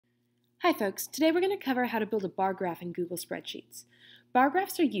Hi folks, today we're going to cover how to build a bar graph in Google Spreadsheets. Bar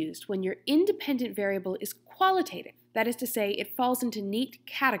graphs are used when your independent variable is qualitative, that is to say it falls into neat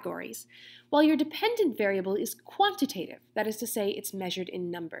categories, while your dependent variable is quantitative, that is to say it's measured in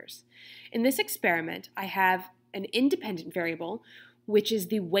numbers. In this experiment, I have an independent variable, which is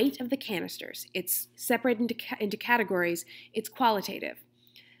the weight of the canisters. It's separated into categories, it's qualitative.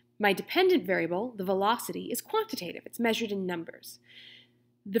 My dependent variable, the velocity, is quantitative, it's measured in numbers.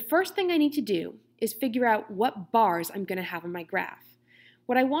 The first thing I need to do is figure out what bars I'm going to have on my graph.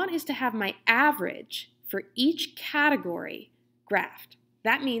 What I want is to have my average for each category graphed.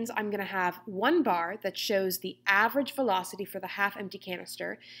 That means I'm going to have one bar that shows the average velocity for the half-empty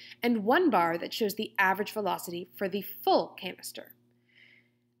canister and one bar that shows the average velocity for the full canister.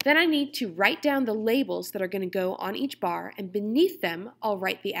 Then I need to write down the labels that are going to go on each bar, and beneath them I'll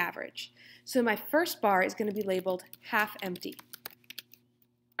write the average. So my first bar is going to be labeled half-empty.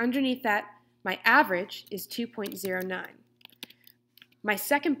 Underneath that, my average is 2.09. My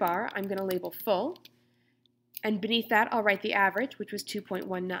second bar, I'm going to label full, and beneath that, I'll write the average, which was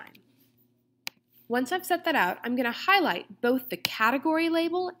 2.19. Once I've set that out, I'm going to highlight both the category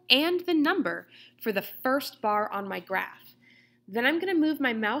label and the number for the first bar on my graph. Then I'm going to move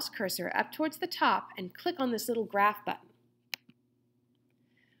my mouse cursor up towards the top and click on this little graph button.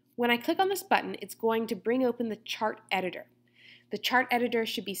 When I click on this button, it's going to bring open the chart editor. The chart editor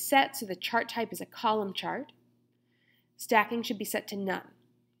should be set so the chart type is a column chart. Stacking should be set to none.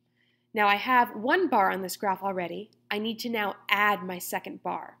 Now I have one bar on this graph already. I need to now add my second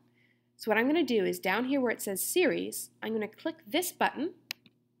bar. So what I'm going to do is down here where it says series, I'm going to click this button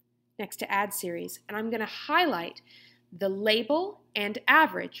next to add series, and I'm going to highlight the label and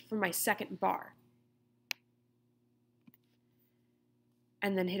average for my second bar.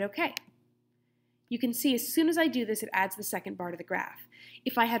 And then hit OK. You can see as soon as I do this, it adds the second bar to the graph.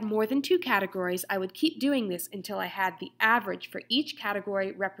 If I had more than two categories, I would keep doing this until I had the average for each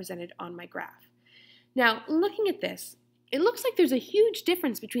category represented on my graph. Now, looking at this, it looks like there's a huge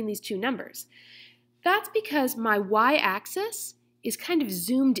difference between these two numbers. That's because my y-axis is kind of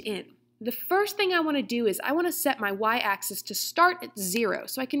zoomed in. The first thing I want to do is I want to set my y-axis to start at 0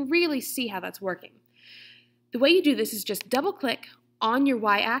 so I can really see how that's working. The way you do this is just double-click on your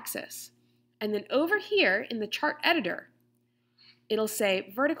y-axis. And then over here in the chart editor, it'll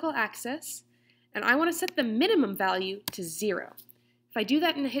say vertical axis, and I want to set the minimum value to 0. If I do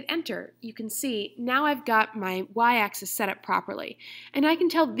that and hit enter, you can see now I've got my y-axis set up properly. And I can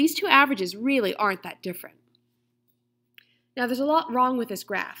tell these two averages really aren't that different. Now there's a lot wrong with this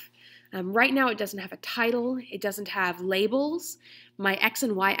graph. Right now it doesn't have a title, it doesn't have labels, my x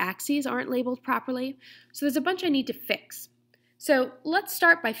and y axes aren't labeled properly, so there's a bunch I need to fix. So let's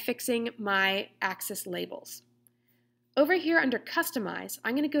start by fixing my axis labels. Over here under Customize,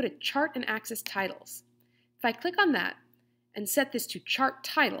 I'm going to go to Chart and Axis Titles. If I click on that and set this to Chart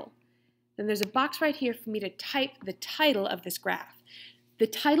Title, then there's a box right here for me to type the title of this graph. The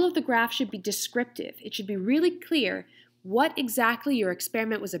title of the graph should be descriptive. It should be really clear what exactly your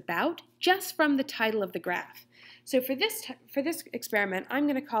experiment was about just from the title of the graph. So for this experiment, I'm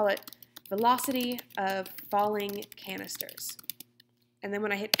going to call it Velocity of Falling Canisters. And then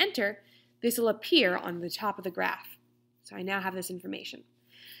when I hit enter, this will appear on the top of the graph. So I now have this information.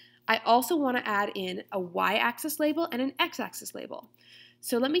 I also want to add in a y-axis label and an x-axis label.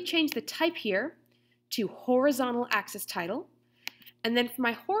 So let me change the type here to horizontal axis title. And then for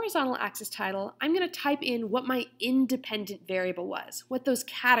my horizontal axis title, I'm going to type in what my independent variable was, what those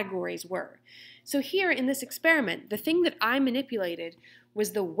categories were. So here in this experiment, the thing that I manipulated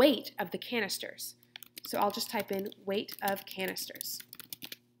was the weight of the canisters. So I'll just type in weight of canisters.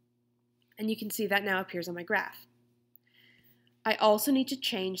 And you can see that now appears on my graph. I also need to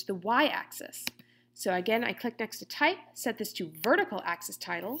change the y-axis. So again, I click next to type, set this to vertical axis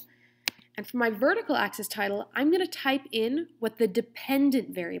title, and for my vertical axis title, I'm going to type in what the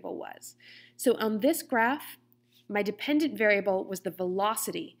dependent variable was. So on this graph, my dependent variable was the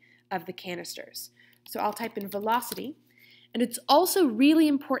velocity of the canisters. So I'll type in velocity, and it's also really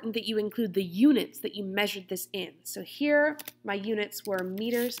important that you include the units that you measured this in. So here, my units were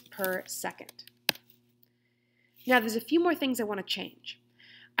meters per second. Now there's a few more things I want to change.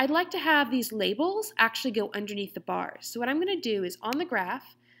 I'd like to have these labels actually go underneath the bars. So what I'm going to do is on the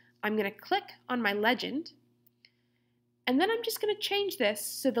graph, I'm going to click on my legend, and then I'm just going to change this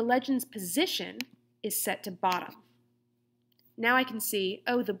so the legend's position is set to bottom. Now I can see,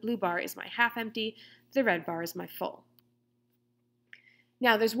 oh, the blue bar is my half empty, the red bar is my full.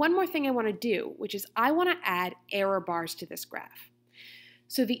 Now there's one more thing I want to do, which is I want to add error bars to this graph.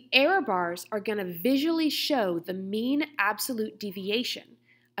 So the error bars are going to visually show the mean absolute deviation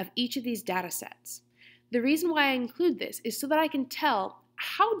of each of these data sets. The reason why I include this is so that I can tell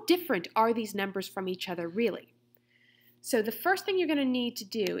how different are these numbers from each other really. So the first thing you're going to need to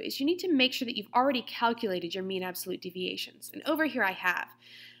do is you need to make sure that you've already calculated your mean absolute deviations. And over here I have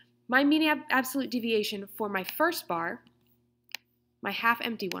my mean absolute deviation for my first bar, my half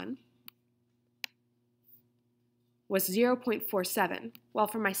empty one, was 0.47, while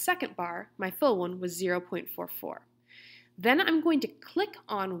for my second bar, my full one was 0.44. Then I'm going to click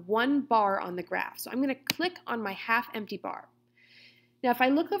on one bar on the graph. So I'm going to click on my half empty bar. Now if I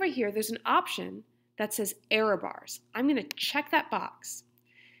look over here, there's an option that says error bars. I'm going to check that box.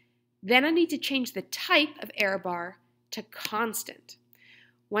 Then I need to change the type of error bar to constant.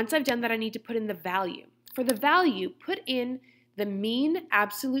 Once I've done that, I need to put in the value. For the value, put in the mean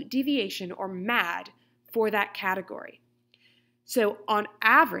absolute deviation, or MAD, for that category. So on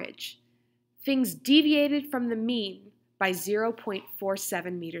average, things deviated from the mean by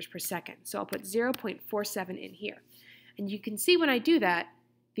 0.47 meters per second. So I'll put 0.47 in here. And you can see when I do that,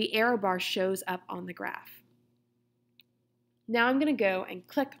 the error bar shows up on the graph. Now I'm going to go and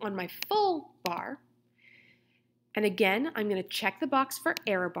click on my full bar. And again, I'm going to check the box for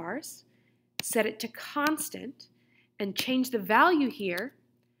error bars, set it to constant, and change the value here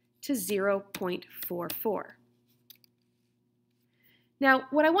to 0.44. Now,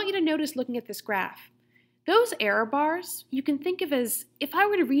 what I want you to notice looking at this graph, those error bars you can think of as, if I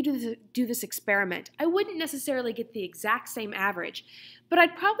were to redo this experiment, I wouldn't necessarily get the exact same average, but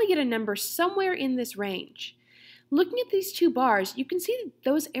I'd probably get a number somewhere in this range. Looking at these two bars, you can see that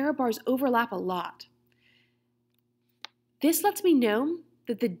those error bars overlap a lot. This lets me know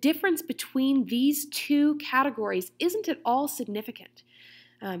that the difference between these two categories isn't at all significant.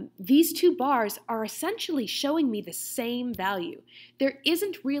 These two bars are essentially showing me the same value. There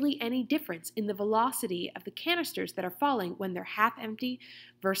isn't really any difference in the velocity of the canisters that are falling when they're half empty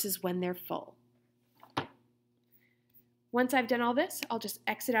versus when they're full. Once I've done all this, I'll just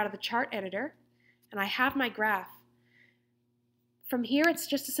exit out of the chart editor, and I have my graph. From here, it's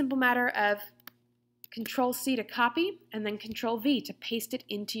just a simple matter of Control-C to copy, and then Control-V to paste it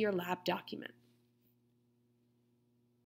into your lab document.